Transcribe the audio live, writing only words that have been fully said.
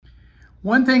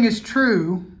One thing is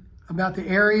true about the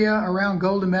area around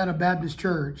Golden Meadow Baptist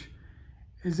Church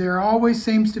is there always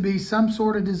seems to be some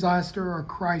sort of disaster or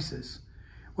crisis,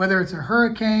 whether it's a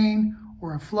hurricane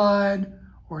or a flood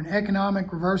or an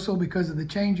economic reversal because of the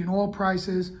change in oil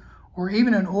prices or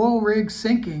even an oil rig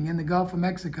sinking in the Gulf of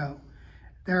Mexico.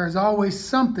 There is always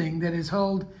something that is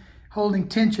holding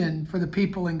tension for the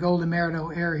people in Golden Meadow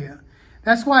area.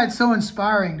 That's why it's so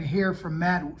inspiring to hear from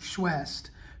Matt Schwest,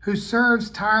 who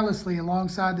serves tirelessly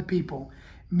alongside the people,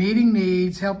 meeting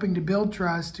needs, helping to build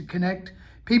trust, to connect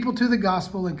people to the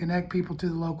gospel and connect people to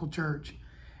the local church.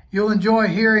 You'll enjoy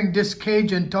hearing this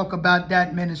Cajun talk about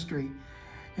that ministry.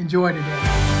 Enjoy today.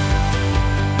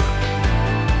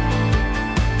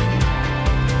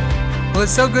 Well,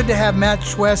 it's so good to have Matt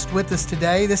Schwest with us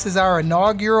today. This is our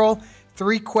inaugural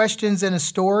 3 Questions and a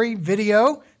Story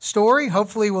video story.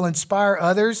 Hopefully will inspire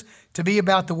others to be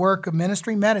about the work of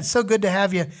ministry. Matt, it's so good to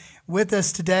have you with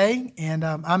us today, and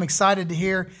I'm excited to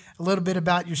hear a little bit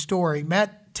about your story.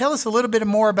 Matt, tell us a little bit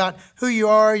more about who you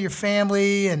are, your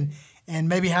family, and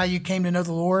maybe how you came to know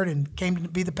the Lord and came to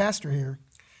be the pastor here.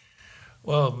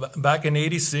 Well, back in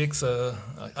 '86,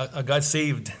 I got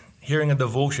saved hearing a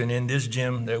devotion in this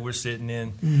gym that we're sitting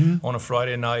in on a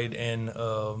Friday night, and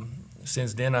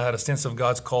since then I had a sense of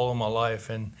God's call in my life.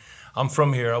 And I'm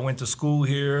from here. I went to school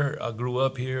here. I grew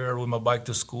up here. I rode my bike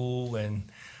to school,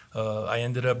 and I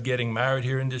ended up getting married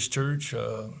here in this church.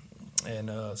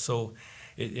 So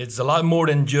it's a lot more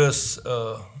than just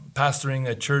pastoring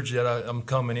a church that I'm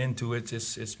coming into.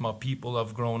 It's my people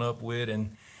I've grown up with,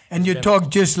 and you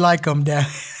talk just like them, Dad.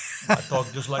 I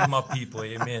talk just like my people.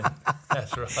 Amen.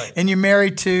 That's right. And you're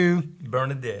married to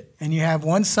Bernadette. And you have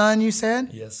one son, you said?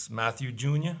 Yes, Matthew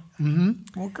Jr.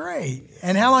 Well, great.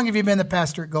 And how long have you been the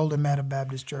pastor at Golden Meadow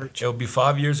Baptist Church? It'll be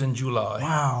 5 years in July.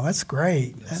 Wow, that's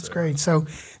great. Yes, that's sir. great. So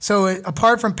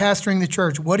apart from pastoring the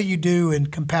church, what do you do in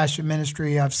compassion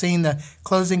ministry? I've seen the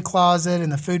clothing closet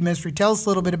and the food ministry. Tell us a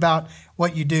little bit about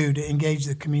what you do to engage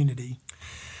the community.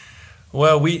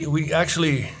 Well, we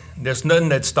actually, there's nothing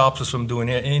that stops us from doing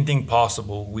anything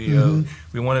possible. We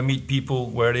want to meet people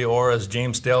where they are, as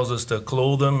James tells us, to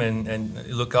clothe them and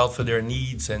look out for their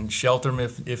needs and shelter them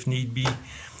if need be.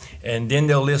 And then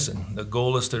they'll listen. The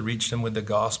goal is to reach them with the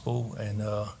gospel. And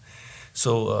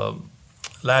so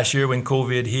last year when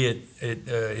COVID hit, it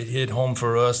hit home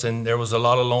for us, and there was a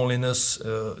lot of loneliness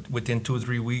within 2 or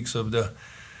 3 weeks of the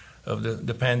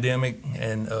pandemic,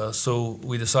 and so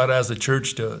we decided as a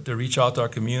church to reach out to our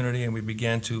community, and we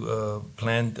began to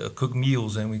plan to cook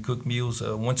meals, and we cook meals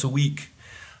once a week,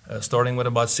 starting with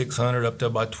about 600 up to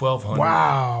about 1,200.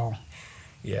 Wow.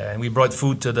 Yeah, and we brought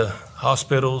food to the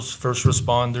hospitals, first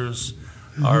responders,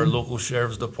 our local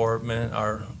sheriff's department,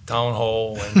 our town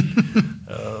hall,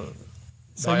 and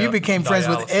so you became friends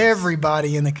with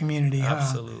everybody in the community, huh?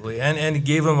 Absolutely. And it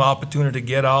gave them an opportunity to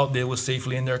get out. They were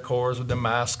safely in their cars with the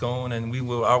mask on, and we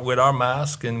were out with our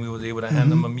mask, and we were able to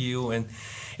hand them a meal. And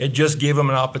it just gave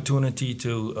them an opportunity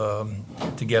to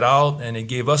get out, and it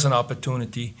gave us an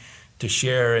opportunity to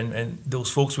share. And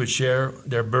those folks would share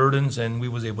their burdens, and we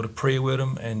was able to pray with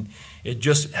them. And it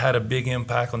just had a big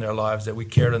impact on their lives that we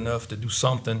cared enough to do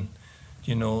something,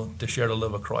 to share the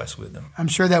love of Christ with them. I'm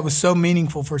sure that was so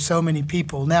meaningful for so many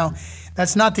people. Now,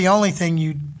 that's not the only thing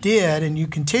you did and you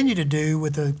continue to do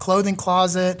with the clothing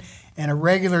closet and a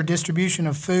regular distribution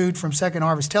of food from Second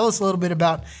Harvest. Tell us a little bit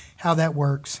about how that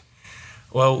works.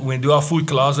 Well, we do our food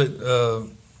closet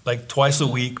like twice a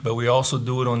week, but we also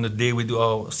do it on the day we do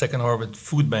our Second Harvest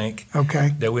food bank. Okay.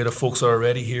 That way the folks are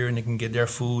already here and they can get their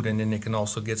food, and then they can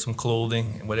also get some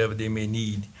clothing and whatever they may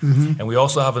need. And we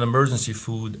also have an emergency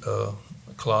food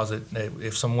closet.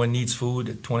 If someone needs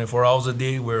food 24 hours a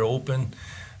day, we're open.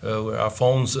 Our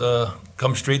phones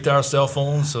come straight to our cell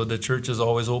phones, so the church is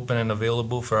always open and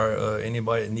available for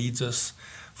anybody that needs us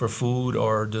for food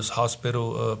or just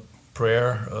hospital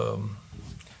prayer,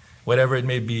 whatever it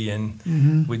may be.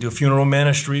 And we do funeral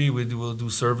ministry. We'll do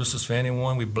services for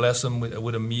anyone. We bless them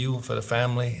with a meal for the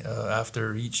family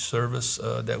after each service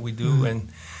that we do. And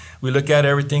we look at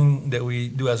everything that we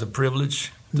do as a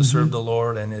privilege to serve the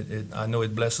Lord, and I know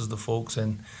it blesses the folks,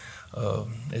 and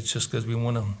it's just because we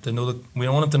want them to know we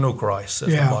want them to know Christ.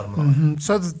 That's the bottom line.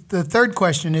 So the third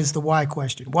question is the why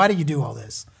question. Why do you do all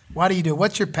this? Why do you do it?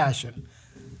 What's your passion?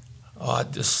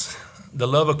 The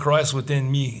love of Christ within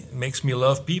me makes me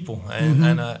love people,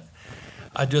 and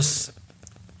I just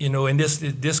in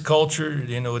this culture,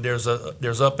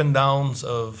 there's up and downs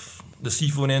of the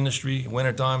seafood industry.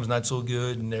 Wintertime is not so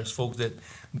good, and there's folks that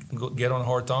get on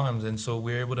hard times, and so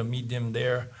we're able to meet them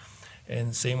there.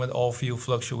 And same with all fuel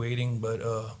fluctuating, but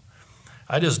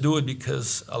I just do it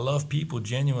because I love people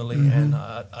genuinely, and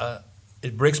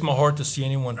it breaks my heart to see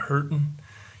anyone hurting,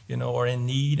 or in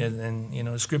need. And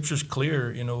the scripture's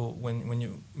clear,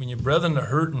 when your brethren are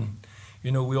hurting, we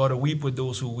ought to weep with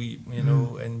those who weep,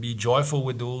 and be joyful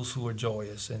with those who are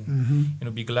joyous,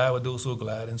 and, be glad with those who are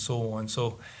glad, and so on.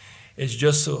 So it's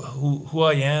just who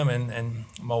I am, and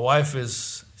my wife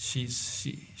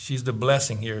she's the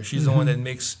blessing here. She's the one that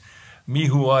makes me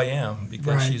who I am,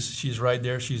 because she's right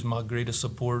there. She's my greatest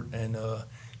support, and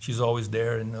she's always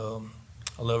there, and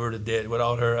I love her to death.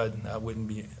 Without her, I wouldn't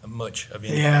be much of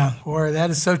anything. Yeah, boy,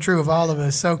 that is so true of all of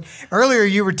us. So earlier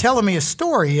you were telling me a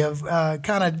story of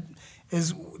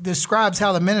describes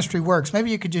how the ministry works. Maybe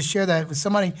you could just share that with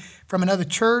somebody from another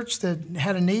church that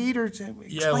had a need, or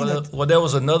explain that. Well, there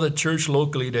was another church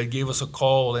locally that gave us a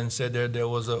call and said there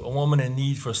was a woman in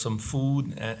need for some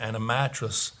food and a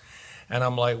mattress. And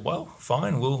I'm like, well,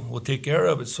 fine, we'll take care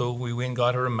of it. So we went and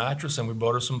got her a mattress, and we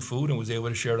brought her some food, and was able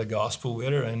to share the gospel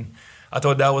with her. And I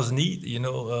thought that was neat,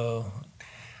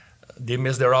 They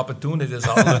missed their opportunities.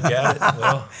 I'll look at it.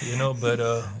 Well,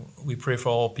 but we pray for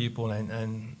all people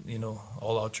and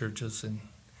all our churches, and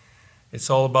it's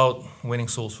all about winning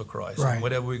souls for Christ. Right. And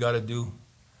whatever we got to do,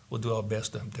 we'll do our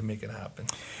best to make it happen.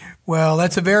 Well,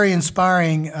 that's a very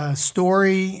inspiring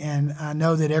story, and I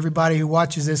know that everybody who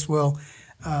watches this will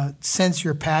sense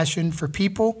your passion for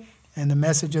people and the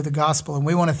message of the gospel. And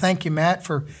we want to thank you, Matt,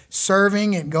 for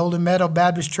serving at Golden Meadow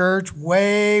Baptist Church,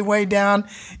 way, way down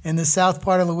in the south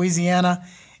part of Louisiana.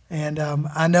 And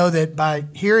I know that by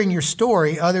hearing your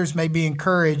story, others may be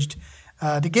encouraged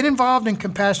to get involved in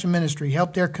compassion ministry,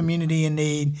 help their community in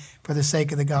need for the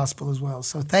sake of the gospel as well.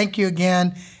 So thank you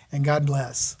again, and God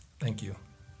bless. Thank you.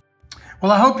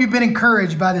 Well, I hope you've been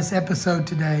encouraged by this episode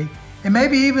today, and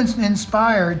maybe even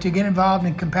inspired to get involved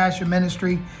in compassion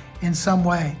ministry in some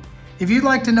way. If you'd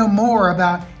like to know more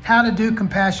about how to do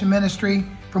compassion ministry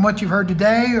from what you've heard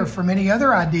today, or from any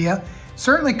other idea,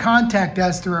 certainly contact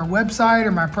us through our website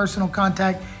or my personal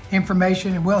contact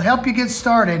information, and we'll help you get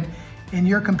started in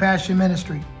your compassion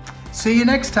ministry. See you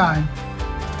next time.